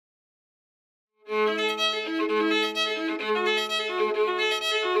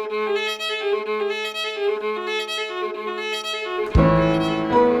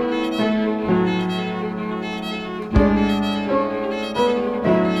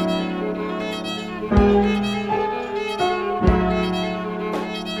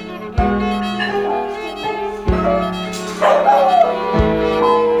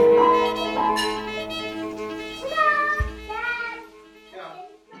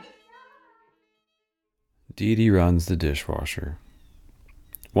Didi runs the dishwasher.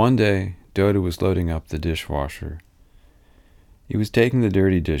 One day, Dodo was loading up the dishwasher. He was taking the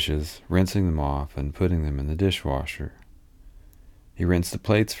dirty dishes, rinsing them off, and putting them in the dishwasher. He rinsed the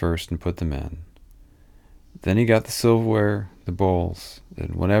plates first and put them in. Then he got the silverware, the bowls,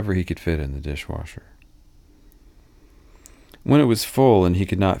 and whatever he could fit in the dishwasher. When it was full and he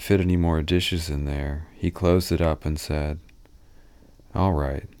could not fit any more dishes in there, he closed it up and said, "All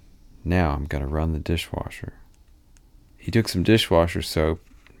right, now I'm going to run the dishwasher." He took some dishwasher soap,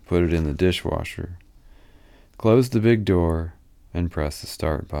 put it in the dishwasher, closed the big door, and pressed the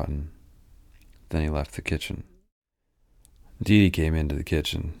start button. Then he left the kitchen. Didi came into the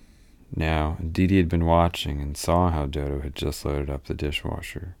kitchen. Now, Didi had been watching and saw how Dodo had just loaded up the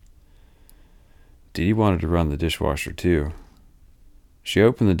dishwasher. Didi wanted to run the dishwasher too. She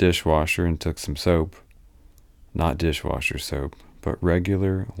opened the dishwasher and took some soap. Not dishwasher soap, but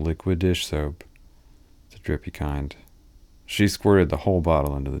regular liquid dish soap, the drippy kind. She squirted the whole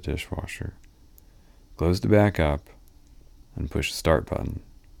bottle into the dishwasher, closed it back up, and pushed the start button.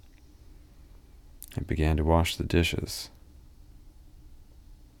 It began to wash the dishes.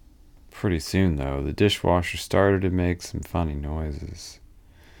 Pretty soon, though, the dishwasher started to make some funny noises.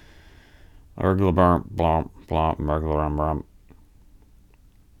 Urgla bump, blomp, blomp, murgla rum rum.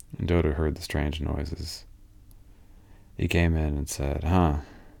 Dodo heard the strange noises. He came in and said,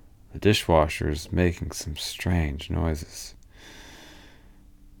 the dishwasher's making some strange noises.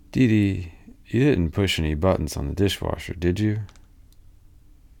 Didi, you didn't push any buttons on the dishwasher, did you?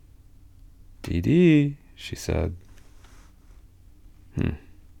 Didi, she said.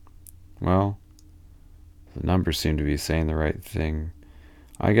 Well, the numbers seem to be saying the right thing.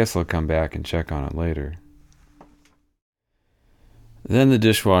 I guess I'll come back and check on it later. Then the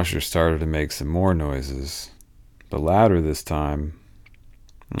dishwasher started to make some more noises, but louder this time.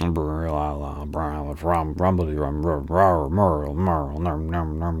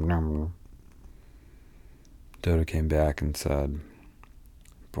 Dodo came back and said,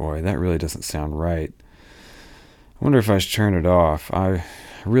 "Boy, that really doesn't sound right. I wonder if I should turn it off. I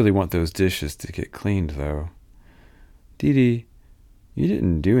really want those dishes to get cleaned, though. Didi, you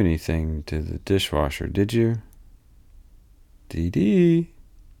didn't do anything to the dishwasher, did you? Didi?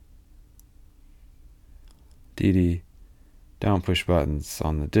 Didi, don't push buttons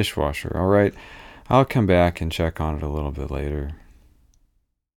on the dishwasher, all right? I'll come back and check on it a little bit later."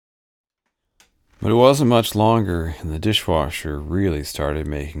 But it wasn't much longer, and the dishwasher really started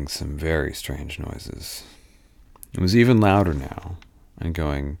making some very strange noises. It was even louder now, and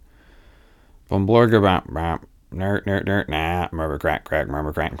going, "Bumblorga bap bap, nert nert nert nah, murmur crack crack,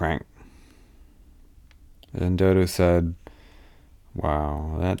 murmur crank crank." And Dodo said,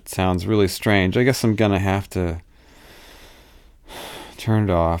 "Wow, that sounds really strange. I guess I'm gonna have to turn it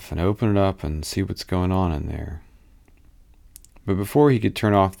off and open it up and see what's going on in there." But before he could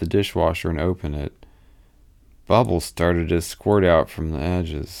turn off the dishwasher and open it, bubbles started to squirt out from the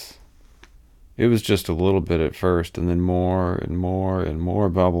edges. It was just a little bit at first, and then more and more and more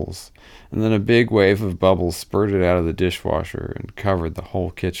bubbles. And then a big wave of bubbles spurted out of the dishwasher and covered the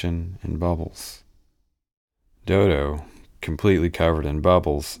whole kitchen in bubbles. Dodo, completely covered in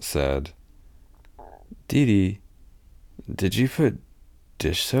bubbles, said, "Didi, did you put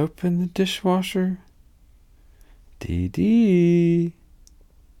dish soap in the dishwasher? Didi,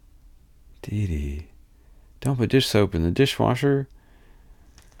 Didi, don't put dish soap in the dishwasher.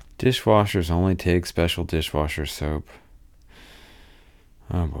 Dishwashers only take special dishwasher soap."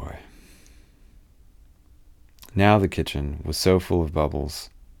 Oh boy. Now the kitchen was so full of bubbles,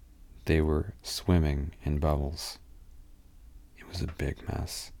 they were swimming in bubbles. It was a big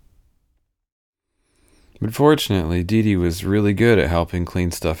mess. But fortunately, Didi was really good at helping clean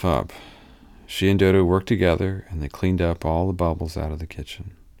stuff up. She and Dodo worked together, and they cleaned up all the bubbles out of the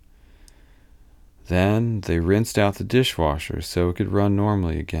kitchen. Then they rinsed out the dishwasher so it could run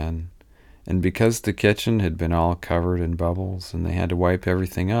normally again, and because the kitchen had been all covered in bubbles and they had to wipe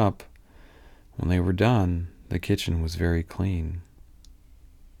everything up, when they were done, the kitchen was very clean.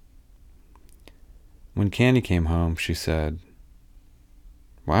 When Candy came home, she said,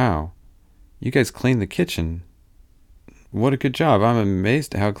 "Wow, you guys cleaned the kitchen. What a good job. I'm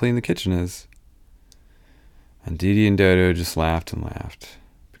amazed at how clean the kitchen is." And Didi and Dodo just laughed and laughed,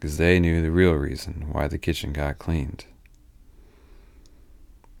 because they knew the real reason why the kitchen got cleaned.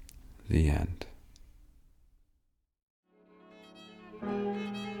 The end.